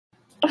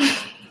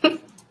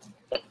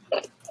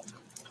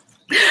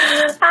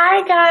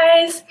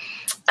Hi guys.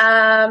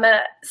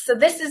 So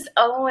this is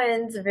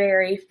Owen's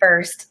very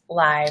first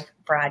live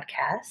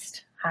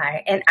broadcast.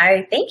 Hi, and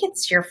I think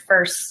it's your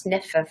first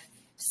sniff of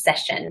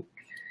session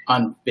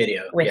on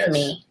video with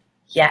me.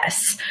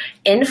 Yes,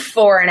 in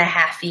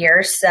 4.5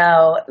 years.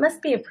 So it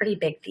must be a pretty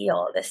big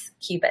deal, this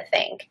Cuba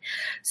thing.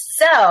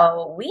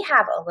 So we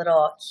have a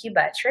little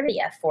Cuba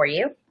trivia for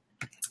you.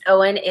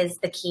 Owen is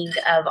the king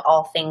of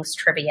all things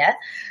trivia.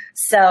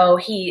 So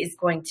he is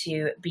going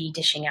to be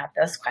dishing out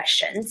those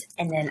questions.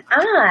 And then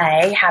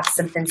I have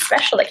something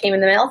special that came in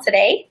the mail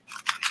today.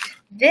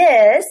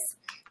 This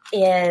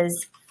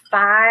is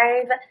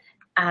 5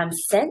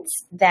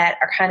 scents that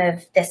are kind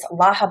of this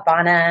La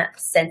Habana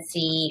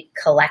Scentsy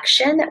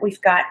collection that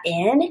we've got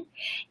in.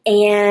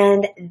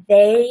 And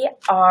they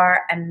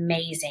are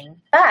amazing.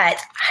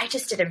 But I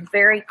just did a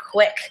very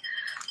quick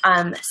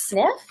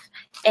sniff.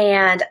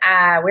 And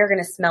we're going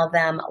to smell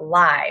them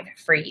live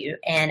for you.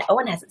 And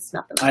Owen hasn't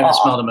smelled them at all. I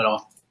haven't smelled them at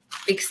all.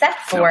 Except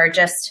for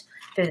just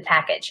through the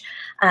package.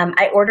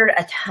 I ordered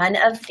a ton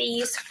of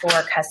these for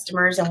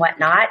customers and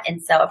whatnot.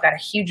 And so I've got a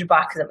huge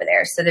box over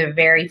there. So they're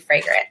very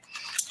fragrant.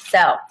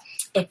 So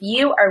if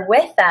you are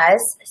with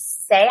us,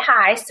 say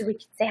hi so we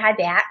can say hi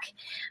back.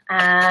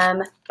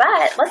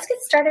 But let's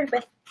get started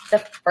with the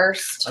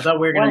first I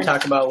thought we were going to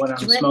talk about what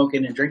I'm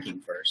smoking and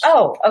drinking first.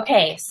 Oh,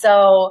 okay.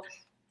 So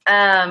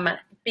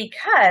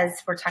because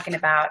we're talking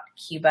about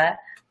Cuba,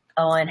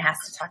 Owen has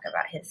to talk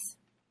about his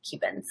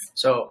Cubans.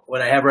 So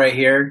what I have right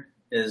here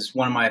is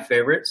one of my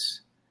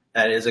favorites.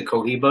 That is a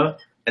Cohiba.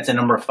 That's a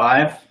number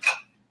 5.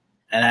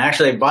 And I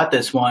actually bought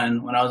this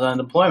one when I was on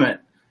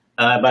deployment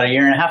about 1.5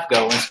 years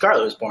ago when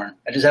Scarlett was born.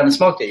 I just haven't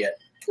smoked it yet.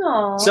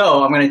 Aww.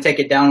 So I'm going to take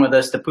it down with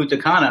us to Punta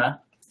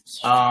Cana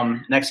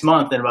next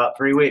month in about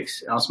 3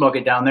 weeks. And I'll smoke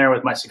it down there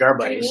with my cigar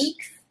buddies.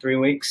 3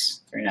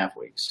 weeks? 3.5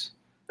 weeks.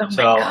 Oh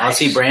so I'll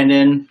see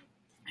Brandon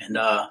and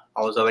all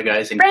those other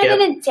guys. And Brandon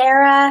Kip. and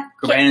Sarah.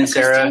 Brandon and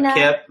Sarah. Christina.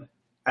 Kip.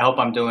 I hope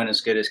I'm doing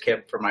as good as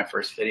Kip for my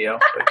first video.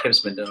 But Kip's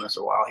been doing this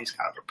a while. He's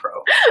kind of a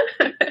pro.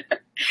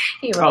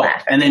 He will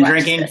laugh and then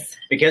drinking,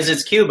 because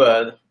it's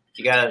Cuba,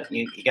 you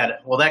gotta,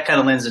 well, that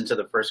kind of lends into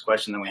the first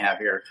question that we have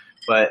here.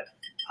 But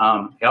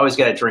you always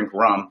got to drink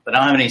rum. But I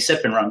don't have any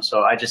sipping rum,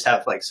 so I just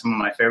have like some of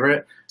my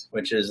favorite,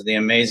 which is the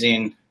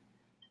amazing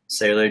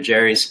Sailor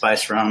Jerry's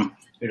spice rum.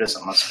 Who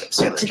doesn't love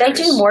Sailor Jerry's? Do they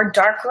do more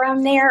dark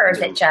rum there, or is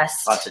it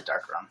just lots of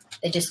dark rum?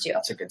 They just do.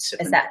 It's a good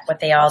sipping. Is that what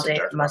they all do?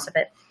 Most of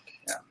it.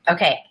 Yeah.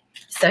 Okay.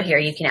 So here,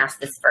 you can ask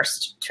this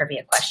first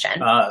trivia question.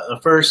 The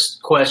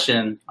first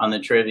question on the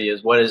trivia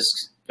is, what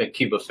is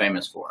Cuba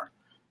famous for?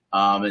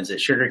 Is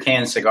it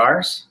sugarcane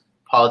cigars,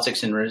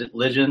 politics and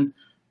religion,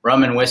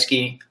 rum and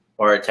whiskey,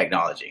 or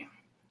technology?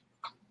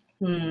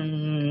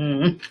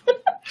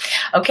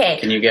 Okay.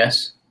 Can you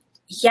guess?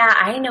 Yeah,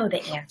 I know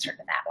the answer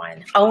to that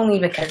one. Only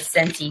because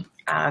Scentsy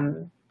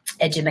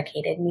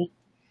educated me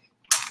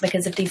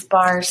because of these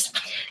bars.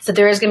 So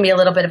there is going to be a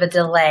little bit of a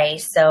delay.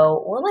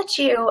 So we'll let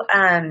you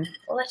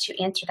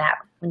answer that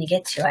when you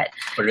get to it.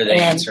 Where do they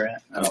answer it?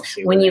 I don't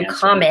see. When you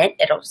comment,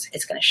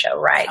 it's going to show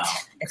right. Oh.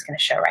 It's going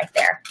to show right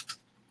there.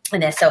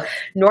 And then, so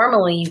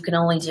normally you can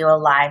only do a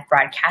live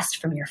broadcast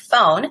from your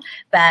phone,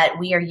 but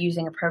we are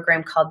using a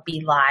program called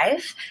Be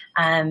Live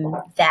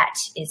that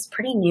is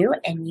pretty new,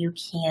 and you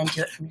can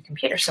do it from your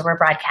computer. So we're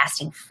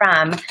broadcasting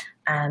from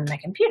my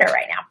computer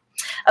right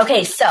now.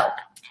 Okay, so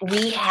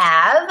we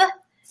have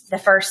the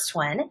first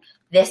one.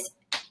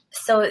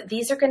 So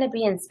these are going to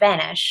be in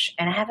Spanish,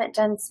 and I haven't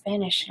done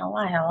Spanish in a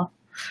while,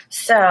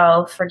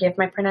 so forgive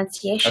my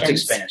pronunciations. I took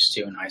Spanish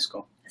too in high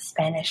school.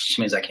 Spanish. Which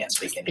means I can't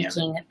speak any of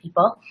it.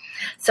 People.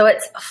 So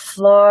it's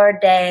Flor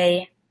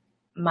de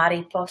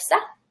Mariposa.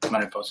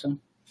 Mariposa.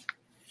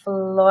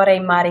 Flor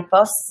de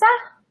Mariposa.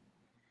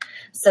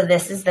 So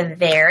this is the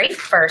very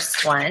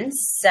first one.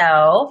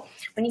 So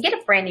when you get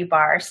a brand new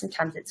bar,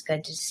 sometimes it's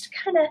good to just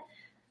kind of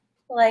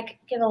like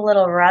give a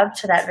little rub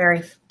to that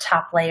very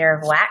top layer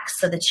of wax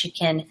so that you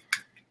can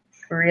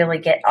really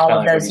get all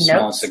of those notes.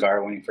 Smell a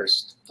cigar when you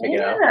first pick it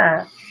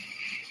out.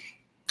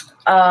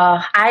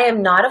 I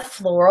am not a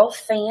floral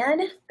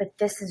fan, but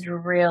this is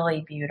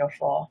really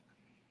beautiful.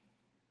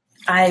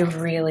 I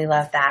really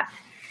love that.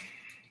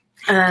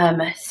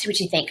 See what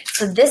you think.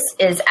 So this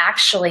is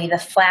actually the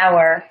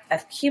flower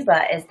of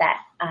Cuba. Is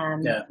that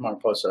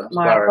Mariposa.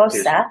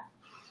 Mariposa.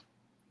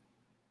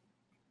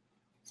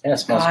 Yeah, it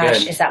smells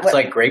good. Is that it's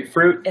like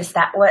grapefruit? Is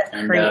that what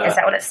is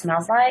that what it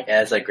smells like?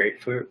 Yeah, it's like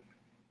grapefruit.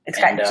 It's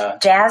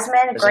got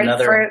jasmine,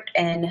 grapefruit,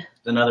 and there's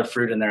another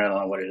fruit in there. I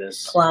don't know what it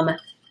is. Plum.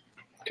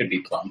 Could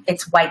be plum.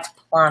 It's white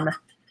plum.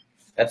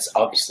 That's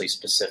obviously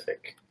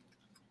specific.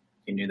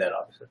 You knew that,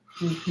 obviously.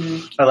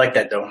 Mm-hmm. I like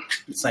that, though.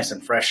 It's nice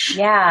and fresh.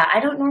 Yeah, I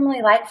don't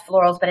normally like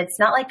florals, but it's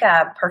not like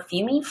a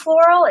perfumey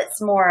floral.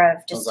 It's more of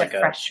just like a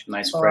fresh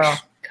nice, floral.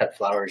 Fresh cut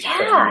flowers you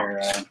put in your,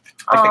 like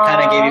the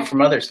kind I gave you for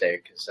Mother's Day,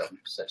 because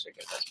such a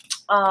good husband.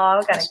 Oh,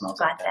 I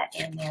got that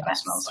in there.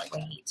 That's smells sweet.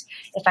 Like that.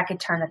 If I could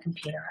turn the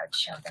computer, I'd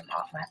show them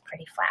all my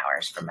pretty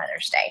flowers for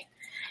Mother's Day.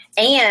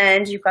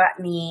 And you got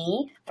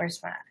me,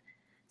 where's my,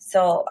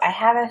 so I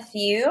have a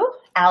few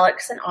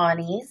Alex and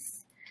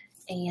Ani's,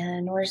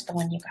 And where's the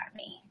one you got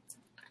me?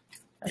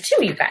 Oh,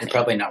 two you got me. You're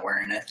probably not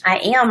wearing it. I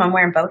am. I'm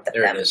wearing both of them.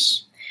 There it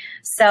is.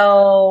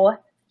 So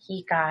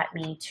he got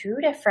me two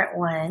different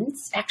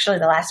ones. Actually,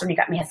 the last one you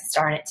got me has a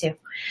star in it too.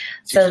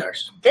 So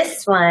Stars.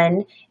 This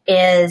one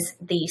is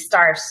the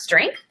Star of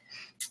Strength.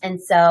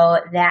 And so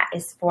that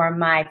is for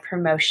my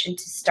promotion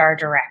to Star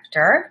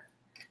Director,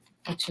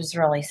 which was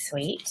really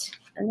sweet.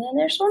 And then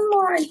there's one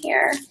more in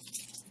here.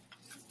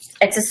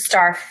 It's a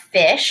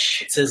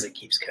starfish. It says it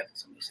keeps cutting.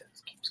 Somebody says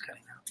it keeps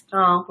cutting out.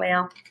 Oh,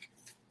 well,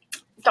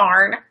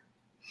 darn.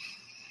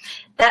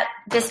 That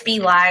this Be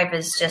Live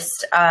is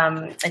just,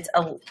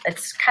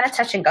 it's kind of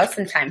touch and go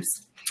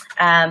sometimes.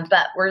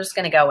 But we're just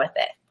going to go with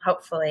it.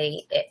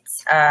 Hopefully it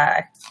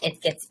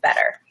gets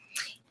better.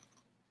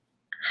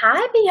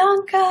 Hi,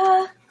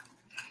 Bianca.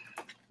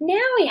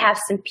 Now we have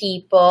some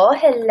people.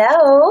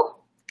 Hello.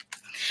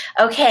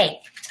 Okay,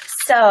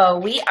 so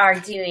we are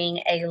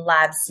doing a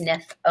live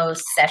sniff O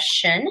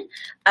session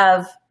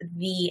of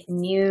the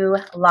new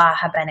La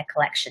Habana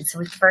collection. So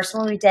the first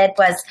one we did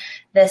was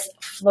this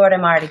Flor de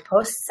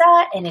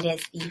Mariposa, and it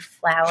is the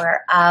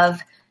flower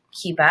of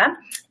Cuba.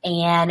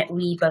 And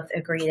we both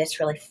agree that it's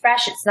really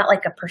fresh. It's not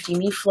like a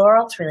perfumey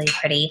floral. It's really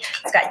pretty.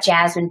 It's got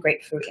jasmine,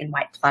 grapefruit, and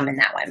white plum in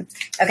that one.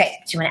 Okay,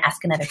 do you want to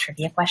ask another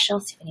trivia question?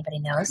 Let's see if anybody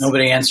knows.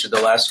 Nobody answered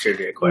the last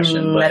trivia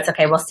question. But That's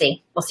okay. We'll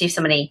see. We'll see if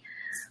somebody...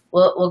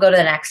 We'll go to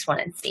the next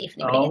one and see if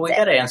anybody gets it. We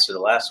got to answer the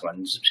last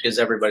one just because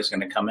everybody's going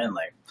to come in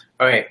late.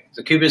 All right,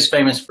 so Cuba is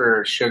famous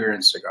for sugar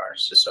and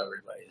cigars, just so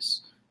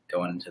everybody's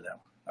going into that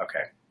one.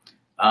 Okay.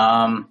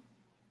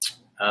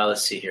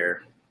 Let's see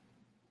here.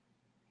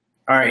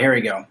 All right, here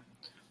we go.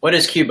 What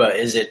is Cuba?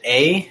 Is it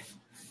A,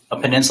 a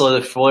peninsula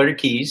of the Florida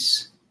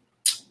Keys,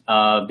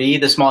 B,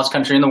 the smallest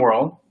country in the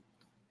world,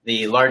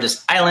 the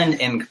largest island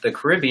in the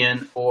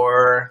Caribbean,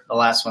 or the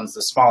last one's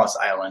the smallest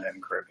island in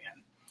the Caribbean?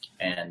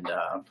 And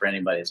for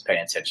anybody that's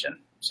paying attention.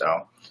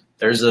 So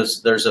there's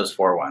those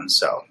four ones.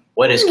 So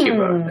what is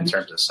Cuba in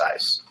terms of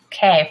size?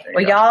 Okay.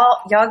 Well,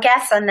 y'all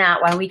guess on that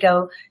while we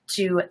go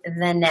to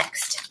the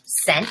next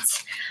scent.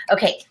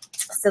 Okay.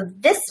 So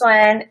this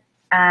one,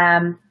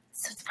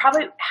 so it's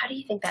probably, how do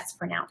you think that's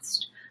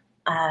pronounced?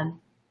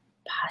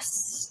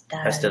 Pastelitos?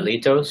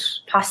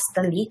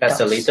 Pastelitos.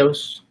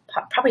 Pastelitos?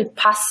 Probably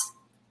pastelitos.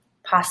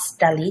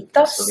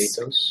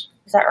 Pastelitos.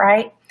 Is that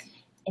right?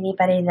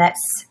 Anybody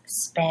that's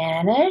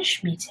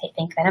Spanish, me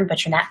think that I'm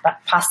butchering that, but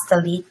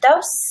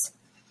pastelitos.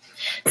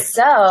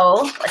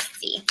 So, let's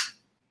see.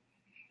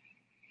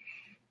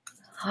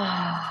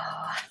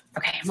 Oh,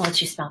 okay, I'm going to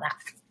let you smell that.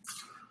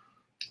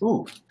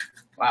 Ooh,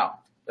 wow.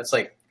 That's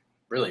like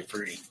really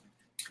fruity.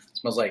 It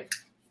smells like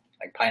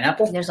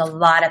pineapple. There's a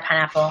lot of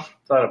pineapple.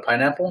 A lot of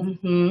pineapple.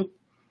 Mm-hmm.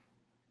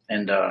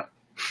 And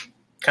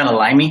kind of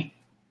limey.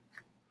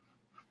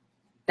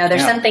 Now,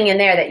 there's something in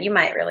there that you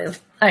might really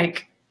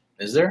like.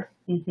 Is there?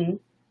 Mm-hmm.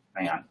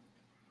 Hang on.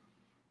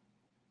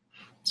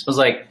 It smells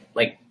like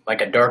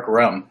a dark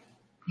rum.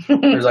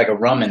 There's like a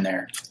rum in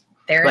there.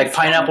 Like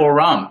pineapple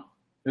rum.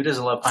 Who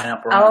doesn't love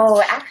pineapple rum?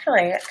 Oh,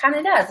 actually, it kind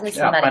of does. Let me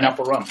smell that.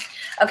 Pineapple rum.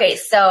 Okay,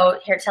 so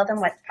here, tell them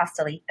what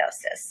pastelitos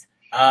is.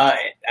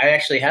 I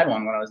actually had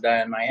one when I was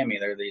down in Miami.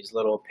 They're these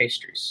little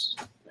pastries.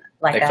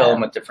 They fill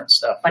them with different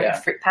stuff. Like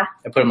a fruit pie?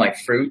 They put them like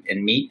fruit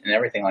and meat and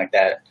everything like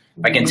that.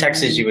 Like in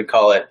Texas, you would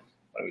call it,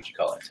 what would you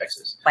call it in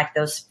Texas? Like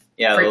those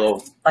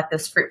like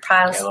those fruit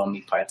pies. Yeah, little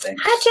meat pie thing.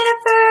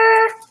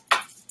 Hi,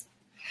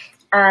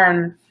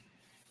 Jennifer.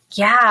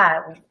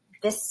 Yeah,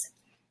 this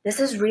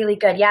is really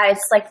good. Yeah,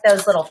 it's like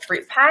those little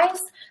fruit pies.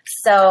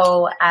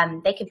 So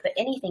they can put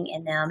anything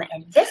in them.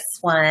 And this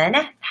one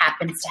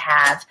happens to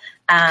have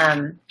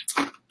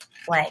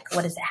like,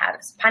 what does it have?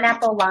 It's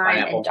pineapple,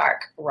 lime, and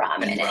dark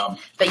rum in it.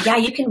 But yeah,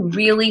 you can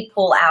really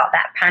pull out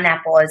that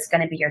pineapple is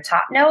going to be your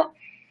top note.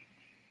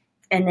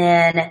 And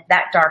then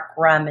that dark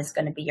rum is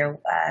going to be your,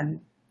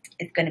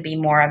 it's going to be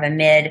more of a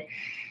mid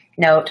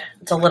note.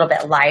 It's a little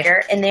bit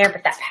lighter in there,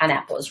 but that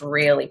pineapple is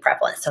really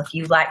prevalent. So if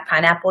you like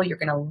pineapple, you're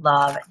going to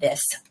love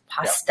this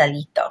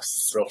Pastelitos.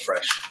 Yep. Real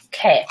fresh.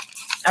 Okay.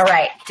 All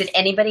right. Did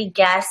anybody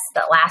guess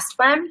the last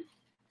one?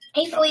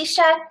 Hey,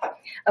 Felicia.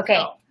 Okay.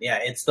 Oh, yeah,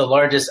 it's the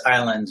largest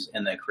island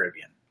in the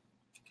Caribbean.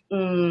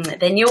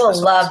 Then you will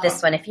love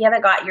this one. If you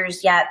haven't got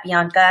yours yet,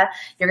 Bianca,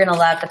 you're going to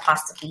love the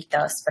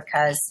Pastelitos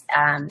because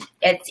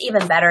it's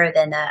even better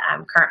than the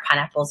current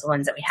pineapples, the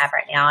ones that we have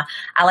right now.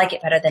 I like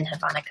it better than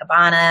Havana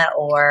Cabana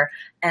or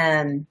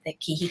the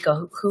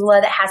Quijiko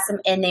Hula that has some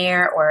in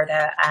there, or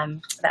the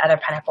other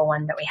pineapple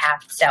one that we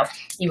have. So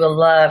you will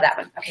love that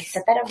one. Okay,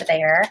 set that over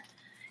there.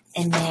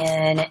 And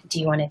then do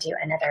you want to do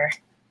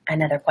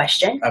another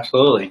question?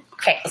 Absolutely.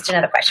 Okay, let's do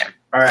another question.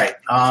 All right.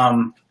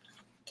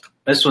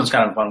 This one's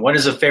kind of fun. What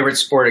is a favorite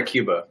sport of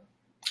Cuba?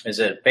 Is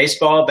it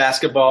baseball,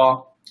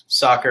 basketball,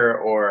 soccer,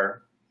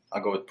 or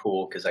I'll go with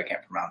pool because I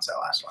can't pronounce that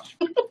last one.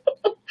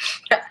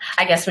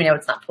 I guess we know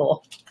it's not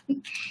pool.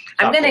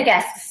 I'm going to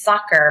guess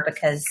soccer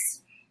because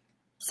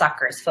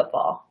soccer is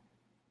football,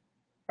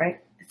 right?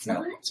 It's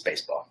not? It's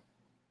baseball.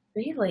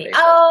 Really?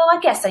 Baseball. Oh,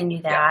 I guess I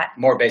knew that. Yeah.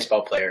 More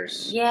baseball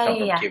players come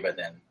from yeah. Cuba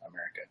than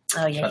America.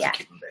 Oh yeah, yeah.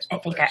 I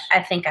think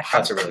I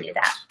probably really do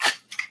that.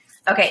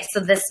 Okay, so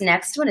this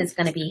next one is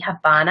going to be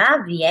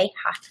Habana Vieja.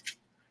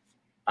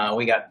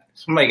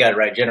 Somebody got it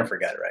right. Jennifer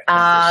got it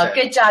right.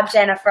 Good job,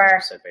 Jennifer.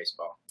 Said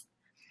baseball.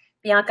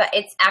 Bianca,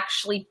 it's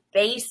actually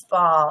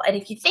baseball, and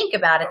if you think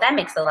about it, that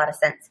makes a lot of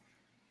sense.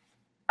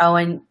 Oh,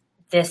 and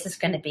this is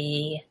going to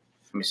be.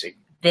 Let me see.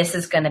 This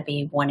is going to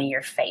be one of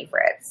your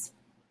favorites.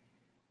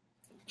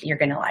 You're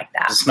going to like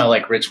that. Does it smell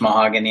like rich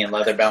mahogany and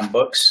leather-bound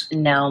books?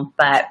 No,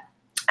 but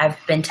I've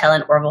been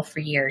telling Orville for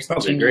years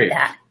that you need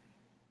that.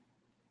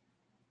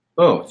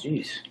 Oh,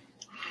 jeez.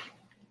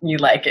 You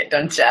like it,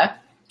 don't you?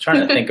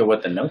 Trying to think of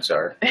what the notes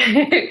are.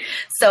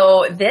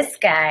 So this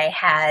guy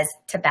has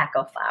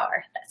tobacco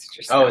flower. That's what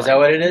you're smelling. Oh, is that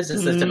what it is?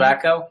 Is the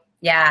tobacco?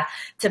 Yeah,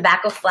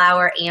 tobacco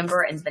flower,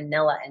 amber, and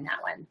vanilla in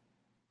that one.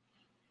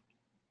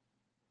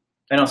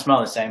 They don't smell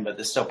the same, but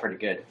they're still pretty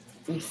good.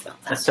 You smell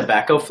that. That's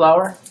tobacco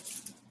flower?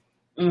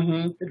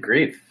 Mm-hmm. Good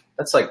grief.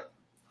 That's like,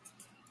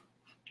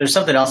 there's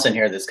something else in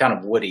here that's kind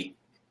of woody.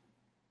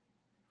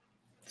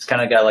 It's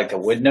kind of got like a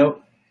wood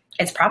note.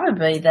 It's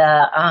probably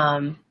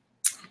the,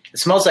 It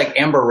smells like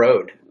Amber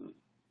Road.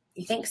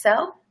 You think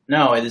so?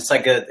 No, it's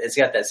got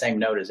that same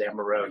note as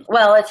Amber Road.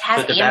 Well, it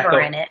has amber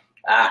in it.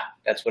 Ah,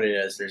 that's what it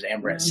is. There's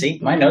amber in it. See,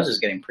 my nose is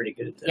getting pretty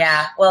good at this.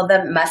 Yeah, well,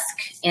 the musk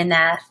in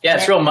that. Yeah,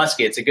 it's real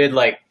musky. It's a good,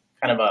 like,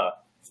 kind of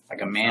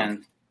a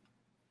man.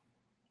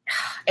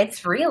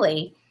 It's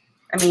really,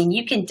 I mean,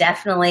 you can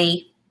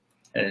definitely.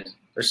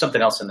 There's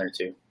something else in there,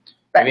 too.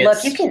 But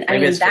look, you can, I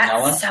mean, that's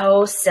vanilla.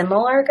 So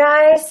similar,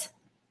 guys.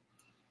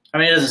 I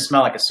mean, it doesn't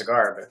smell like a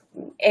cigar,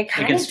 but it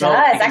kind of does.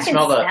 I can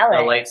smell the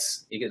it.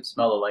 lights. You can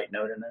smell the light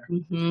note in there.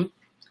 Mm-hmm.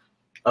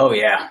 Oh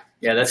yeah,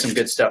 yeah, that's some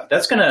good stuff.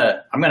 I'm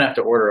gonna have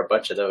to order a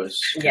bunch of those.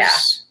 Yeah,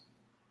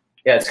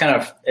 yeah,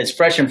 it's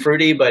fresh and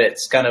fruity, but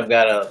it's kind of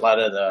got a lot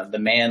of the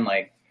man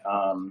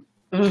kind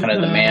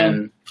of the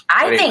man.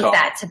 I think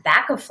that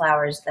tobacco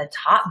flower is the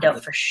top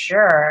note for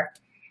sure.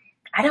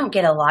 I don't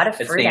get a lot of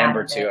fruit out of it. It's the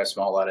amber too. I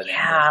smell a lot of the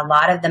amber. Yeah, a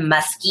lot of the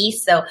musky.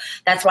 So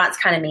that's why it's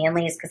kind of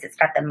manly, is because it's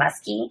got the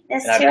muskiness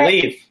to it. I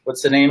believe,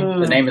 what's the name?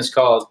 The name is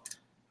called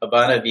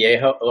Habana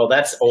Vieja. Well,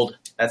 that's old.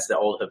 That's the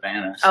old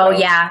Havana. So. Oh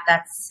yeah,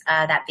 that's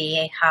that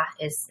Vieja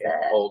is the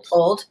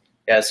old.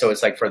 Yeah, so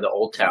it's like for the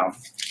old town.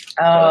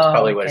 Oh, that's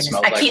probably what it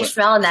smells like. I keep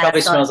smelling that. It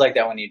probably smells like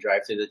that when you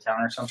drive through the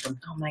town or something.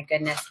 Oh my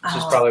goodness. Which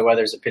is probably why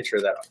there's a picture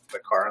of the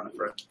car on the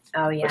front.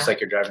 Oh yeah. Looks like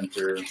you're driving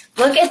through.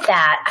 Look at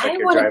that. I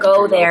want to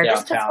go there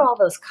just to for all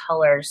those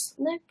colors.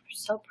 They're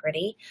so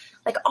pretty.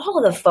 Like all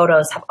of the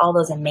photos have all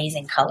those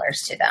amazing colors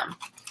to them.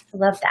 I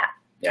love that.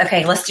 Yeah.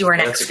 Okay, let's do our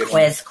next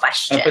quiz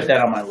question. I'll put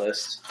that on my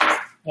list.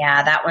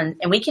 Yeah, that one.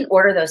 And we can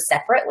order those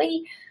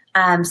separately.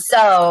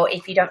 So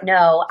if you don't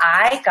know,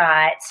 I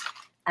got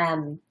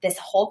this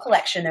whole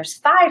collection. There's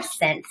 5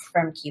 scents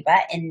from Cuba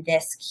in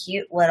this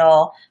cute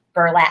little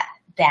burlap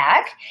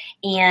bag,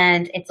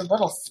 and it's a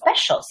little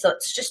special. So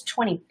it's just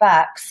 $20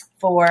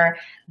 for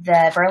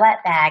the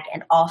burlap bag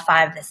and all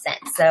 5 of the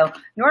scents. So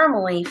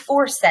normally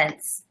 4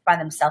 scents by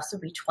themselves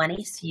would be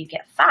 $20, so you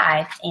get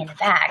 5 in a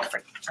bag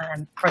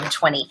for the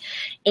 $20,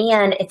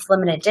 and it's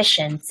limited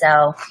edition.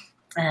 So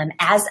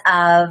as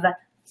of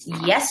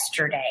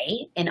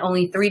yesterday, in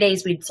only 3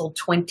 days, we'd sold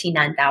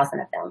 29,000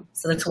 of them.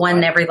 So that's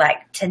one every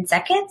like 10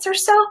 seconds or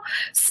so.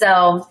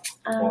 So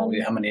how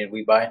many did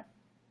we buy?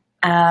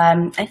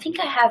 I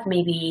think I have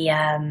maybe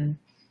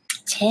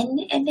 10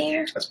 in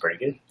there. That's pretty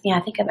good. Yeah,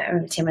 I think I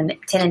have 10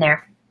 in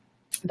there.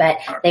 But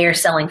they are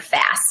selling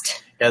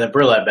fast. Yeah, the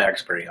burlap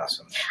bag's pretty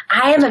awesome.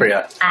 I have a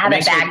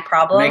bag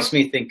problem. It makes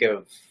me think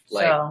of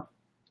like. So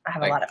I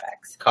have a lot of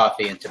bags.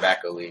 Coffee and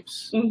tobacco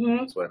leaves. Mm-hmm.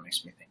 That's what it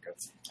makes me think of.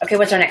 Okay,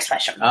 what's our next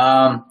question?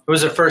 Who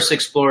was the first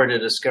explorer to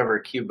discover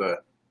Cuba?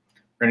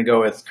 We're going to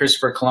go with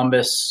Christopher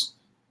Columbus,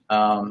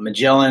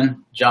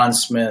 Magellan, John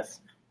Smith,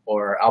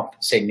 or I'll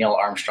say Neil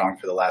Armstrong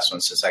for the last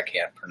one since I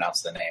can't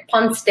pronounce the name.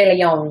 Ponce de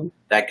Leon.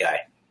 That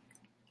guy.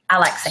 I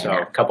like saying that.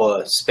 So a couple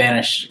of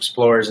Spanish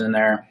explorers in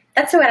there.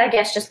 That's what I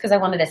guess just because I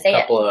wanted to say it.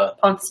 A couple of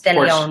Ponce de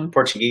Leon.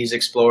 Portuguese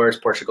explorers,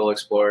 Portugal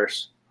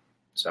explorers.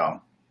 So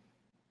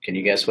can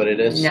you guess what it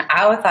is? No,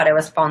 I thought it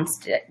was Ponce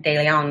de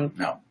Leon.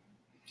 No.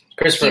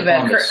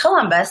 Christopher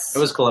Columbus. It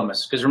was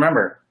Columbus. Because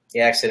remember,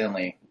 he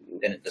accidentally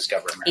didn't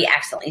discover America. He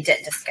accidentally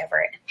didn't discover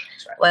it.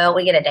 Right. Well,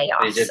 we get a day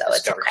off, he did so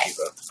discover it's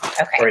okay.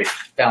 Cuba. Okay. Or he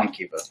found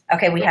Cuba.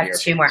 Okay, we have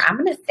 2 more. I'm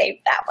going to save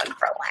that one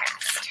for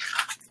last.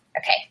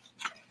 Okay.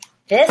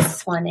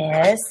 This one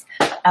is,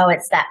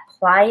 it's that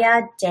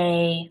Playa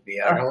de...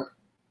 Varadero?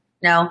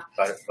 No.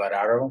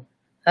 Varadero?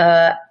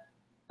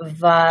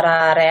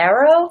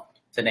 Varadero?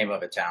 It's the name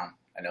of a town.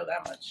 I know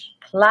that much.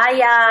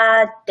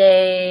 Playa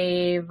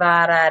de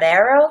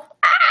Varadero?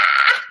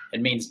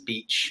 It means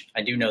beach.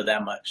 I do know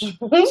that much.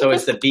 So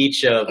it's the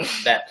beach of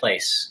that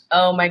place.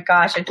 Oh my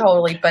gosh, I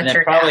totally butchered that. And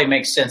it probably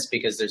makes sense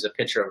because there's a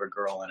picture of a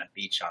girl and a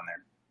beach on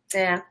there.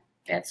 Yeah,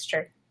 that's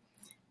true.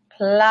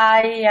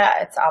 Playa,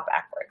 it's all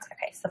backwards.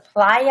 Okay, so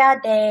Playa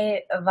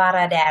de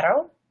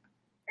Varadero.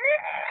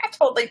 I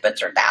totally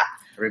butchered that.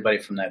 Everybody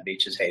from that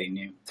beach is hating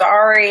you.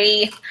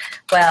 Sorry.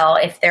 Well,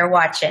 if they're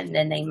watching,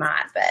 then they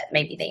might, but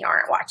maybe they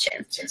aren't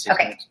watching.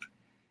 Okay.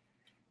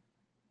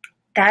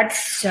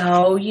 That's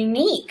so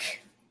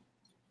unique.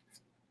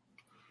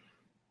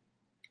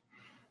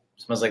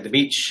 Smells like the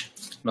beach.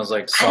 Smells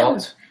like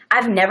salt.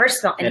 I've never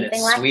smelled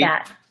anything like sweet,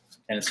 that.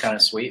 And it's kind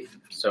of sweet.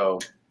 So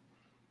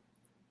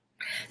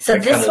this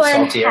kind of one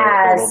salty air with a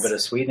has little bit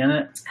of sweet in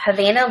it.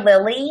 Havana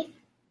lily,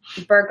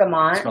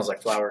 bergamot. It smells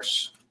like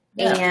flowers.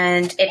 Yeah.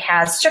 And it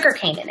has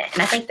sugarcane in it.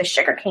 And I think the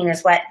sugarcane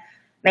is what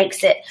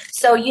makes it.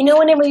 So you know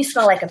whenever you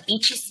smell like a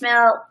beachy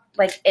smell,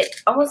 like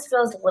it almost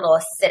feels a little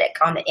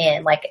acidic on the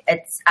end. Like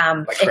it's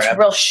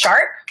real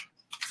sharp.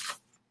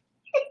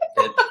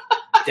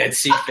 Dead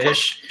sea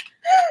fish.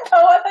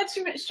 Oh, I thought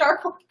you meant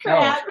sharp like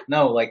crab.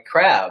 No, like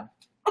crab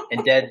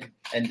and dead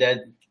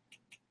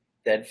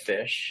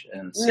fish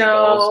and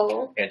seagulls.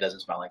 No. Yeah, it doesn't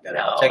smell like that.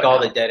 No, take all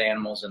the dead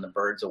animals and the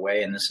birds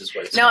away, and this is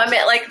what it smells. No, I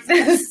meant like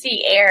the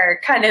sea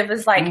air kind of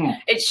is like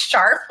it's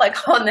sharp,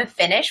 like on the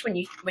finish when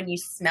you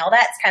smell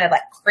that, it's kind of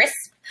like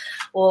crisp.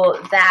 Well,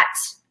 that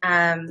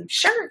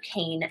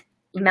sugarcane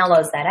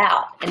mellows that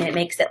out, and it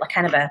makes it like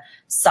kind of a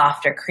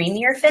softer,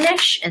 creamier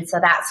finish. And so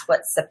that's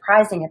what's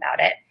surprising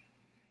about it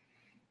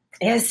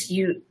is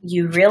you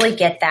really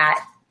get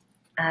that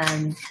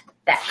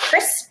that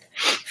crisp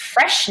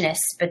freshness,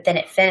 but then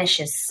it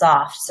finishes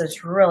soft, so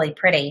it's really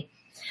pretty.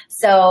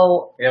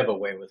 So we have a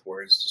way with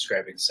words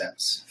describing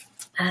scents.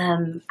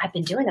 I've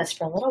been doing this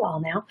for a little while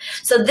now.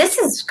 So this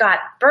has got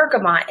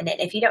bergamot in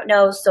it. If you don't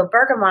know, so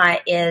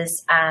bergamot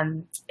is a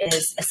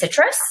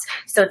citrus.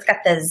 So it's got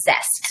the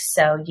zest.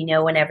 So you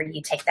know whenever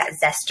you take that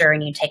zester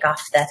and you take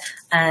off the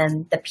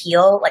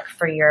peel, like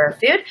for your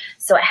food.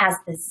 So it has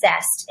the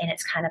zest, and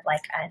it's kind of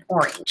like an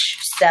orange.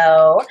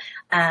 So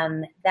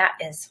that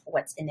is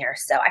what's in there.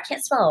 So I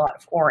can't smell a lot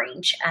of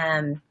orange,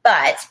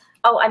 but.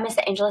 Oh, I missed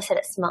it. Angela said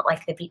it smelled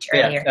like the beach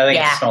earlier. Yeah, I think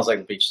it smells like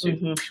the beach too.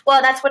 Mm-hmm.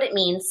 Well, that's what it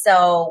means.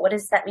 So what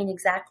does that mean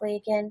exactly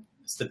again?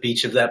 It's the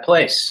beach of that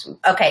place.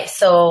 Okay,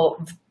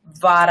 so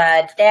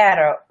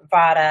Varadero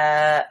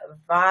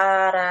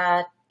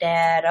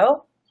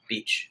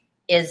beach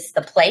is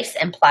the place,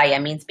 and playa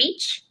means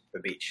beach? The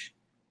beach.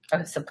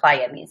 Oh, so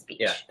playa means beach.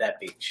 Yeah, that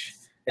beach.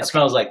 It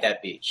smells like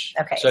that beach.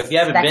 Okay. So if you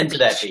haven't been to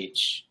that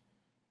beach,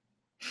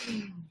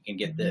 you can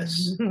get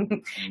this.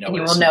 And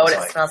you will know what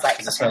it smells like.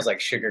 It smells like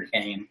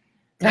sugarcane.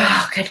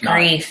 Oh, good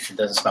grief. It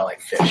doesn't smell like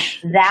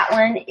fish. That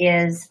one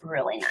is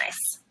really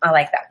nice. I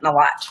like that one a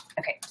lot.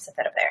 Okay, set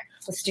that up there.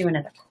 Let's do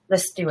another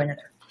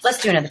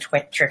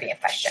trivia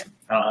question.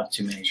 I don't have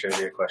too many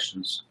trivia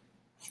questions.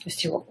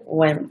 Let's do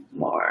one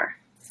more.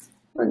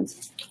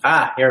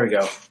 Here we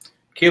go.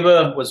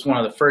 Cuba was one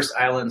of the first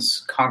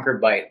islands conquered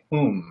by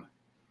whom?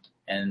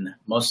 And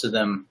most of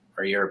them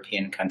are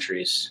European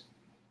countries.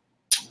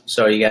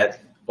 So you got,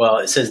 well,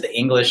 it says the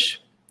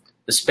English,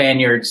 the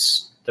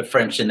Spaniards, the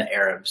French, and the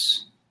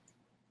Arabs.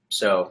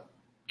 So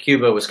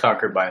Cuba was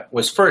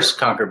first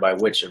conquered by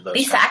which of those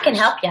Lisa, countries? I can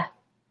help you.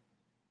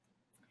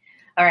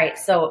 All right,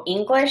 so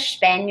English,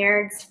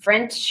 Spaniards,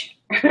 French.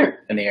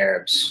 And the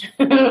Arabs.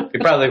 We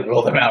probably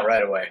ruled them out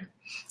right away.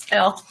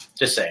 Well,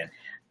 just saying.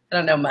 I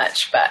don't know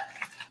much, but.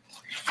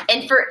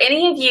 And for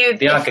any of you.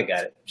 Bianca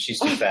got it. She's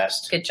too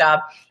fast. Good job.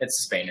 It's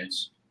the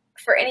Spaniards.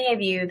 For any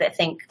of you that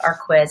think our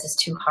quiz is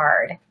too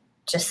hard,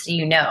 just so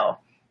you know,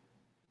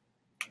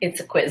 it's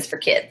a quiz for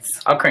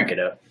kids. I'll crank it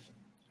up.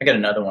 I got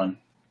another one.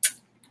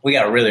 We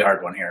got a really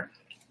hard one here.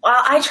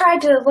 Well, I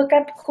tried to look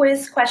up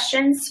quiz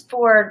questions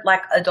for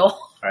like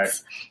adults. All right.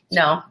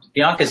 No.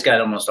 Bianca's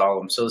got almost all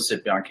of them, so let's see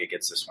if Bianca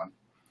gets this one.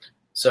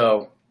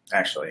 So,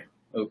 actually,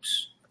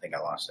 oops, I think I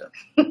lost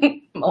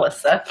it.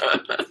 Melissa.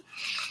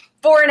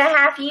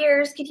 4.5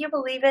 years. Could you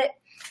believe it?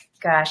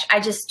 Gosh,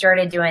 I just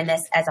started doing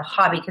this as a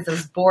hobby because I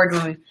was bored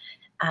when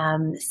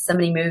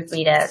somebody moved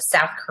me to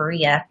South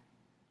Korea.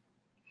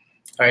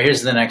 All right,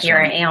 here's the next one. Here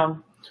I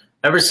am.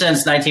 Ever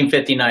since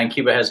 1959,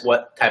 Cuba has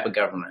what type of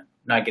government?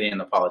 Not getting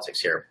into politics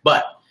here,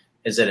 but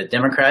is it a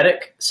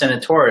democratic,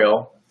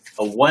 senatorial,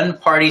 a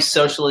one-party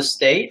socialist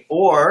state,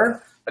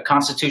 or a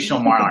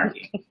constitutional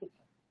monarchy?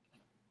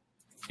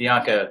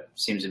 Bianca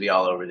seems to be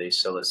all over these,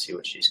 so let's see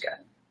what she's got.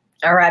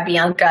 All right,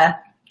 Bianca,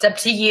 it's up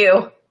to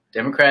you.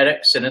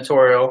 Democratic,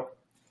 senatorial,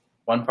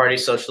 one-party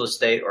socialist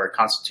state, or a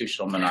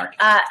constitutional monarchy?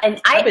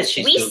 And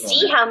we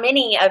see how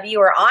many of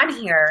you are on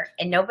here,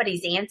 and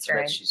nobody's answering.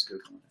 I bet she's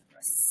Googling it.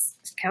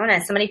 Come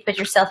on, somebody put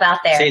yourself out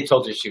there. Say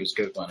told you she was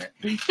Googling it.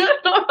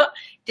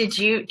 Did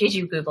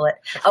you Google it?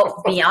 Oh,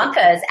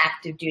 Bianca is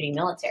active duty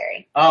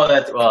military. Oh, in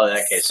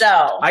that case. So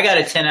I got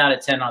a 10 out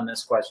of 10 on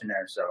this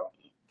questionnaire. So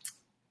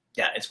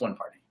yeah, it's one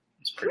party.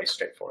 It's pretty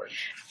straightforward.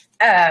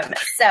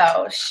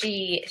 So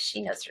she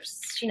knows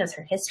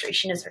her history.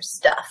 She knows her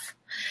stuff.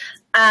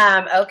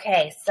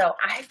 Okay, so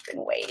I've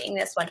been waiting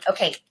this one.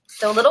 Okay,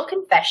 so little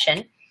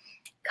confession.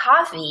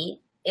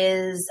 Coffee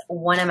is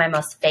one of my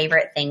most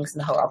favorite things in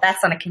the whole world.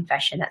 That's not a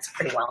confession. That's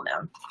pretty well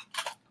known.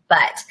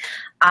 But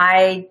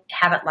I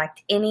haven't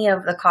liked any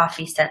of the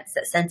coffee scents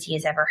that Scentsy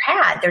has ever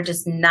had. They're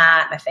just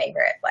not my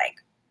favorite. Like,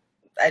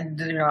 I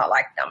do not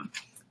like them.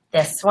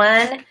 This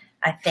one,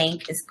 I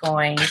think is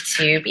going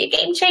to be a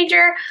game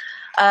changer.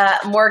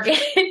 Morgan,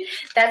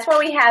 that's where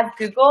we have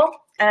Google.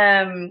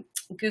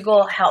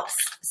 Google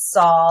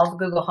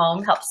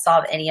Home helps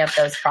solve any of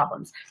those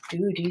problems.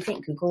 Do you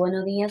think Google will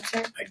know the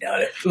answer? I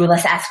doubt it. Ooh,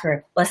 let's ask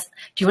her. Do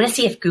you want to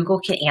see if Google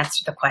can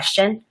answer the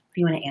question?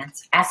 Do you want to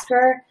ask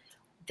her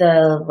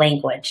the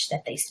language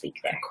that they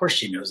speak there? Of course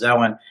she knows that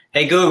one.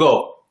 Hey,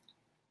 Google,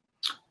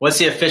 what's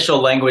the official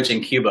language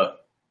in Cuba?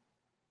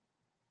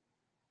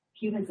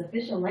 Cuba's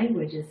official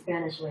language is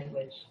Spanish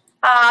language.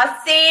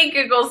 See,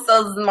 Google's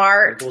so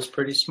smart. Google's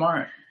pretty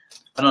smart.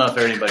 I don't know if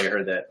anybody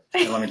heard that.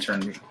 Let me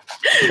turn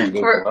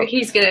Google up.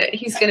 He's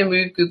gonna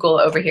move Google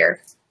over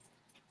here.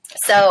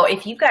 So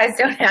if you guys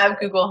don't have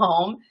Google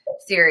Home,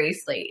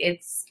 seriously,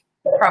 it's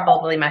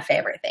probably my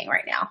favorite thing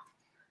right now.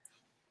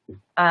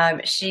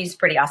 She's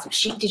pretty awesome.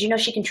 Did you know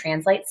she can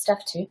translate stuff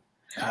too?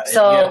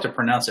 So you have to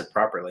pronounce it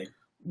properly.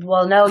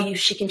 Well, no,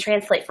 she can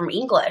translate from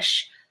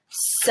English.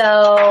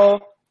 So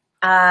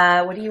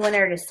what do you want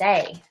her to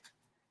say?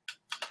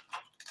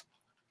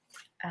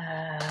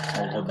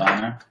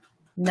 Havana.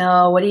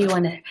 No, what do you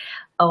want to?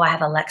 Oh, I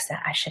have Alexa.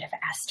 I should have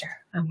asked her.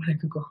 I want to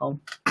Google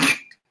Home.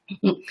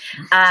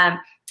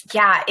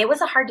 Yeah, it was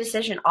a hard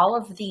decision. All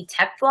of the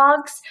tech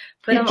blogs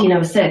put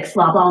 1506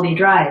 La Baldy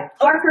Drive,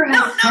 Parker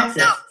House,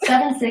 Texas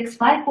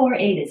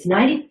 76548 is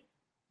 90.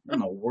 What in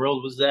the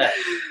world was that?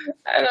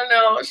 I don't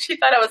know. She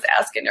thought I was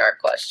asking her a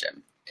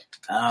question.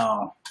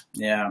 Oh,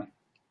 yeah.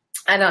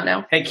 I don't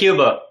know. Hey,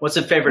 Cuba, what's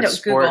the favorite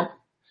sport? Google.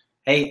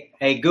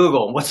 Hey,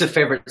 Google, what's the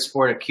favorite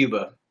sport at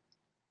Cuba?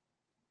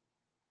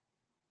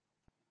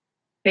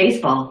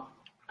 Baseball.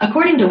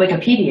 According to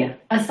Wikipedia,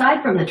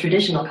 aside from the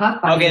traditional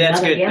cockfighting and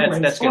other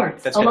gambling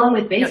sports, along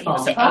with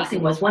baseball,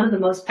 boxing was one of the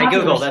most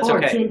popular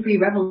sports in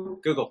pre-revolution.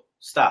 Google,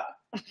 stop.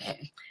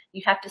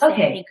 You have to say,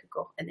 hey,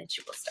 Google, and then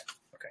she will stop.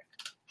 Okay.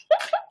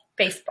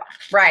 Baseball.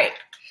 Right.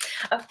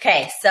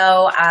 Okay,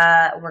 so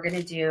we're going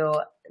to do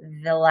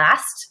the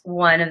last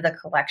one of the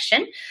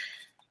collection.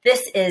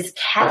 This is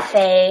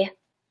Café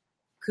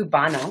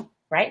Cubano,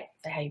 right?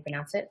 Is that how you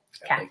pronounce it?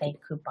 Café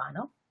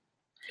Cubano.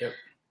 Yep.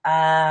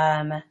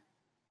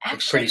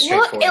 Actually,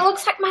 look, it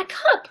looks like my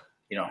cup.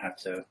 You don't have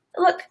to.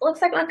 Look, it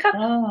looks like my cup.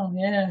 Oh,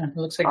 yeah. It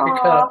looks like your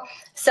cup.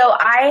 So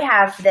I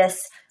have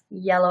this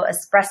yellow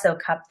espresso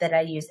cup that I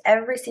use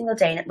every single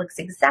day, and it looks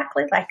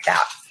exactly like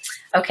that.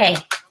 Okay.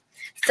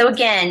 So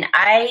again,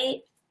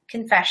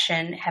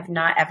 confession, have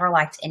not ever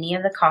liked any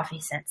of the coffee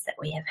scents that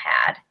we have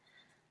had.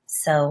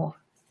 So,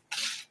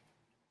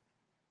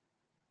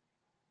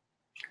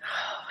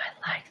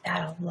 I like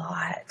that a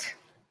lot.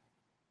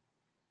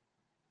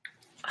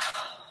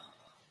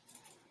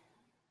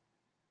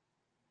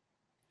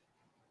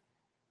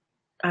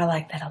 I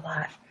like that a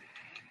lot.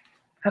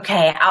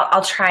 Okay,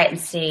 I'll try it and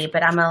see,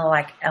 but I'm gonna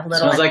like a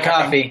little. Smells like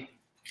coffee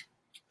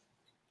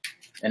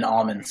and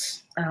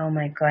almonds. Oh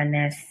my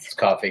goodness! It's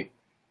coffee.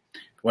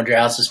 Want your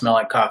house to smell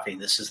like coffee?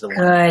 This is the one.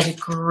 Good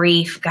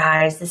grief,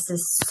 guys! This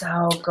is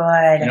so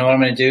good. You know what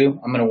I'm gonna do?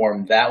 I'm gonna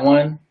warm that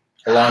one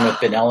along with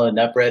vanilla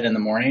nut bread in the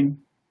morning,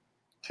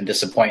 and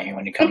disappoint you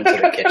when you come into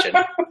the kitchen.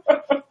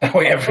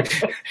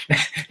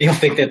 You'll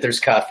think that there's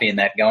coffee in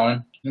that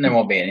going, and there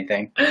won't be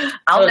anything.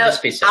 I'll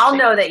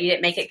know that you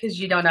didn't make it because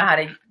you don't know how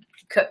to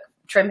cook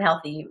trim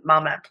healthy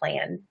mama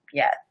plan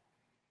yet.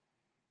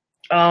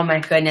 Oh my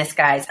goodness,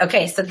 guys.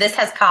 Okay, so this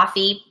has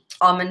coffee,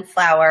 almond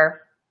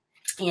flour,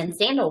 and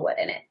sandalwood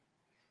in it.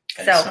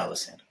 I smell the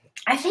sandalwood.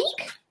 I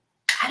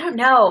don't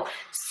know.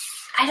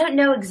 I don't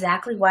know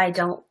exactly why I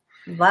don't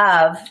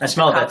love I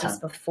smelled the that coffees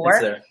time.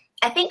 before.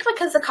 I think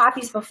because the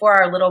coffees before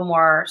are a little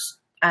more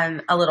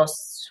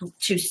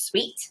too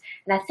sweet.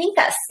 And I think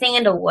that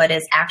sandalwood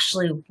is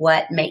actually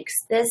what makes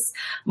this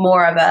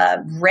more of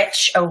a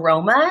rich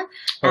aroma.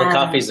 Well, the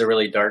coffee's a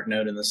really dark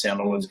note and the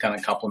sandalwood's kind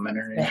of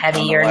complementary. The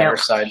heavier on the lighter note.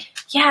 side.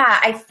 Yeah,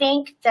 I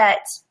think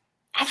that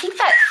She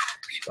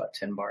bought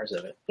 10 bars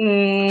of it.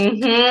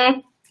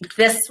 Mm-hmm.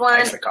 This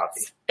one the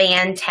coffee.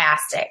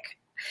 Fantastic.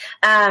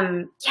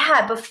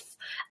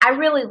 I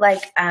really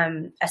like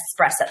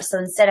espresso. So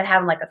instead of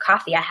having like a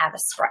coffee, I have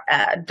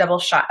a double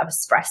shot of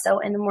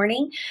espresso in the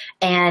morning.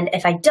 And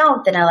if I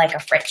don't, then I like a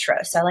French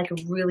roast. So I like a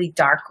really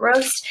dark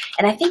roast.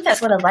 And I think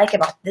that's what I like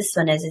about this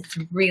one is it's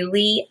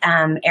really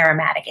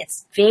aromatic.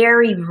 It's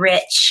very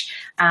rich.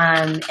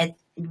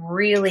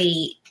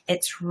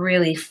 It's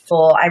really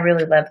full. I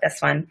really love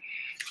this one.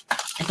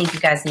 I think you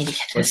guys need to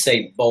get this. Let's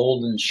say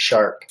bold and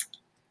sharp.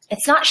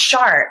 It's not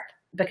sharp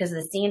because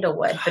of the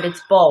sandalwood, but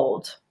it's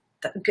bold.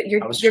 I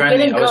was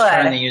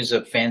trying to use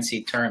a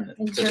fancy term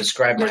to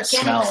describe my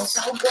smells.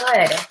 So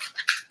good.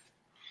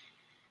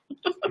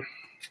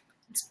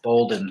 It's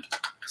bold and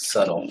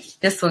subtle.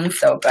 This one's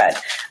so good.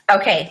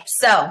 Okay,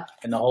 so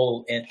and the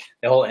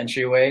whole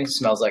entryway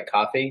smells like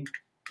coffee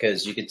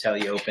because you could tell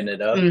you opened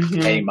it up and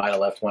you might have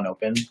left one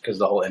open because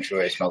the whole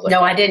entryway smells like.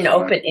 No, I didn't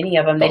open any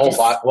of them. The whole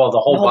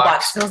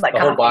box smells like the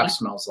coffee. whole box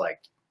smells like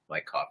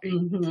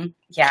coffee.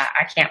 Yeah,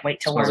 I can't wait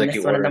to learn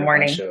this one in the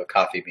morning. Bunch of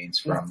coffee beans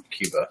from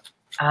Cuba.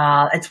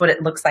 It's what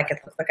it looks like. It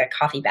looks like a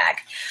coffee bag.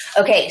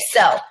 Okay,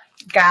 so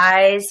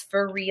guys,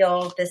 for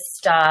real, this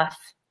stuff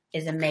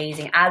is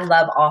amazing. I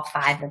love all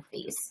 5 of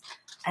these.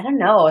 I don't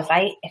know if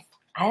I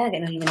don't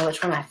even know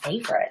which one my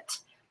favorite.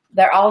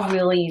 They're all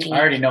really unique. I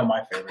already know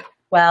my favorite.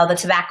 Well, the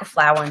tobacco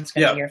flower one's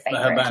going to be your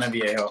favorite. The Habana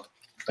Vieja.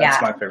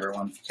 That's my favorite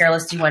one. Here,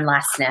 let's do one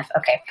last sniff.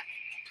 Okay.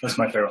 That's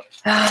my favorite.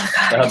 Oh,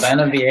 God. The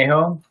Habana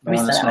Vieja, the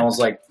one that smells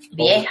like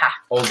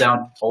old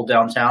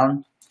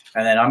downtown.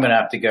 And then I'm going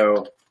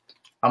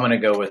to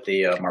go with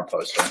the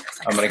Mariposa.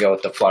 I'm going to go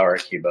with the Flower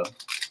of Cuba.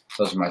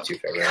 Those are my 2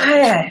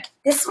 favorites.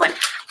 This one,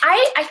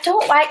 I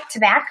don't like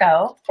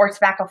tobacco or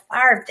tobacco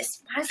flower.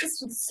 This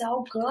one's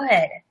so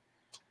good.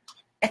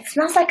 It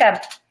smells like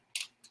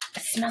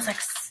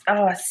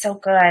oh, it's so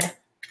good.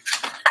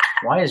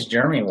 Why is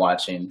Jeremy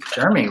watching?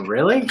 Jeremy,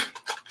 really?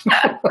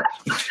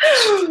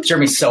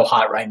 Jeremy's so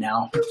hot right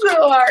now.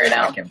 So hard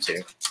now. I like him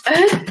too.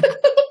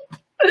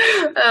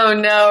 Oh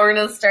no, we're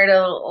gonna start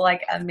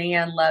a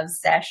man love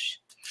sesh.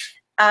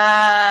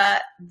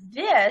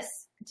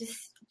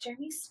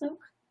 Jeremy smoke?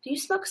 Do you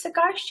smoke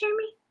cigars,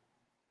 Jeremy?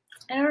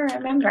 I don't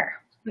remember.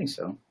 I think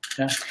so.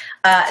 Yeah.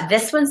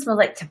 This one smells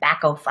like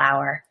tobacco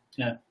flower.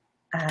 Yeah.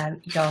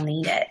 You'll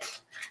need it.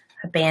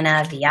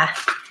 Habana Vieja.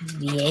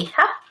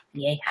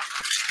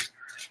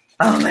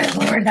 Oh my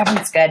Lord, that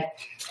one's good.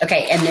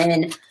 Okay, and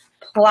then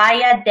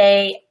Playa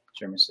de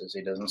Jeremy says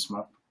he doesn't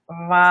smoke.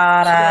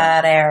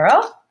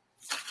 Varadero.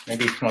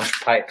 Maybe he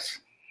smokes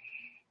pipes.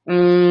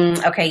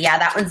 Okay, yeah,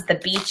 that one's the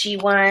beachy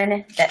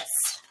one.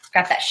 That's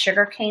got that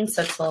sugar cane,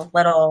 so it's a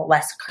little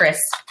less crisp.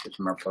 It's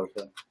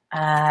Mariposa.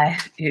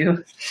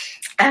 Ew.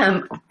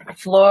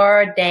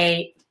 Flor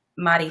de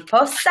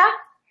Mariposa.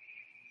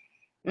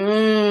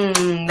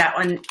 That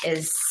one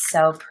is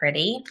so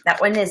pretty. That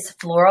one is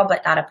floral,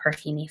 but not a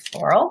perfumey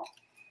floral.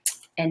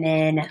 And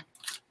then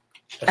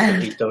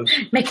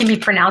making me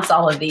pronounce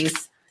all of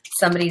these.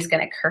 Somebody's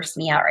going to curse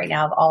me out right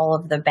now of all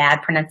of the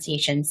bad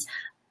pronunciations.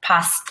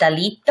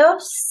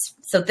 Pastelitos.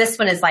 So this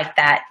one is like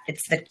that.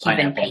 It's the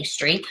Cuban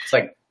pastry. It's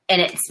like, and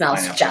it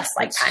smells just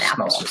like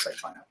pineapple. It smells just like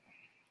pineapple.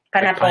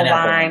 Pineapple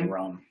lime. And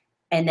rum.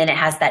 And then it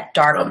has that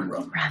dark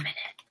rum in it.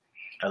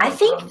 I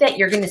think that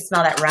you're going to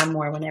smell that rum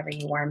more whenever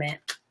you warm it.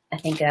 I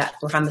think that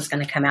rum is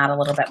going to come out a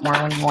little bit more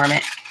when you warm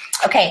it.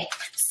 Okay,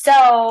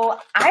 so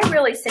I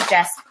really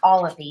suggest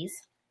all of these.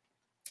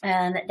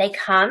 They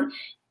come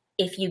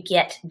if you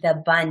get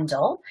the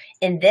bundle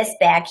in this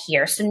bag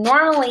here. So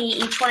normally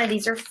each one of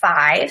these are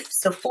 5.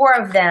 So 4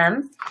 of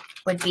them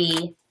would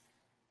be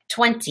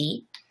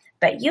 20.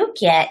 But you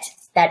get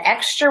that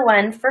extra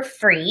one for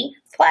free,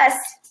 plus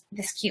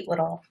this cute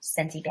little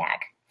Scentsy bag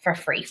for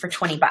free for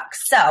 $20.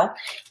 So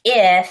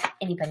if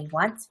anybody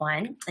wants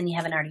one and you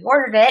haven't already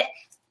ordered it,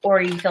 or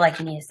you feel like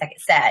you need a second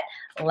set,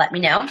 let me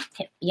know.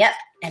 Hit me up,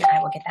 and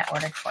I will get that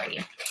ordered for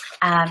you.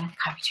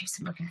 Coffee juice,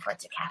 I'm looking forward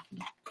to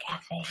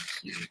Café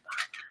Cubano.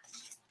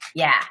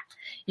 Yeah,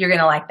 you're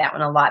going to like that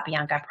one a lot,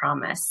 Bianca, I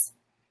promise.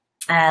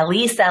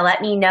 Lisa,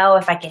 let me know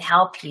if I can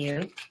help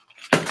you.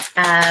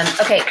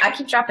 Okay, I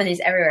keep dropping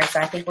these everywhere,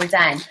 so I think we're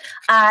done.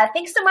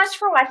 Thanks so much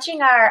for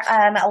watching our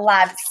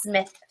live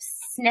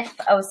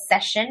Sniff-O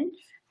session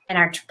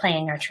and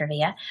playing our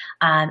trivia.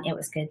 It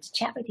was good to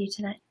chat with you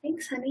tonight.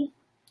 Thanks, honey.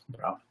 No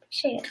problem.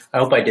 Appreciate it. I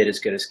hope I did as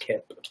good as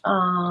Kip.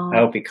 Oh. I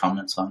hope he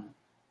comments on it.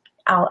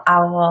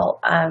 I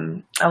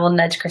will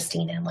nudge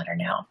Christina and let her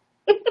know.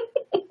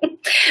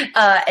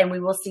 And we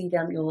will see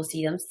them. You will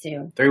see them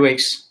soon. 3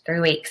 weeks. 3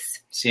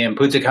 weeks. See you in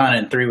Punta Cana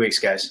in 3 weeks,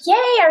 guys.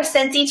 Yay, our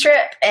Scentsy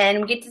trip.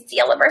 And we get to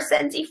see all of our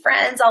Scentsy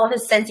friends, all of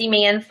his Scentsy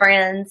man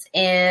friends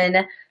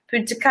in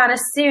Punta Cana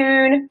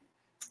soon.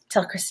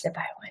 Tell Krista to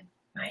buy one.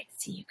 Might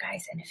see you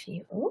guys in a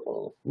few.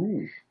 Ooh,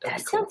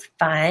 that sounds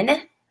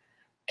fun.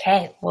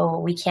 Okay,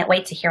 well, we can't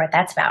wait to hear what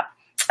that's about.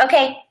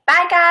 Okay,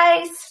 bye,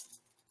 guys.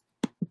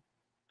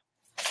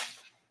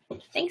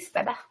 Thanks.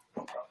 Bye-bye.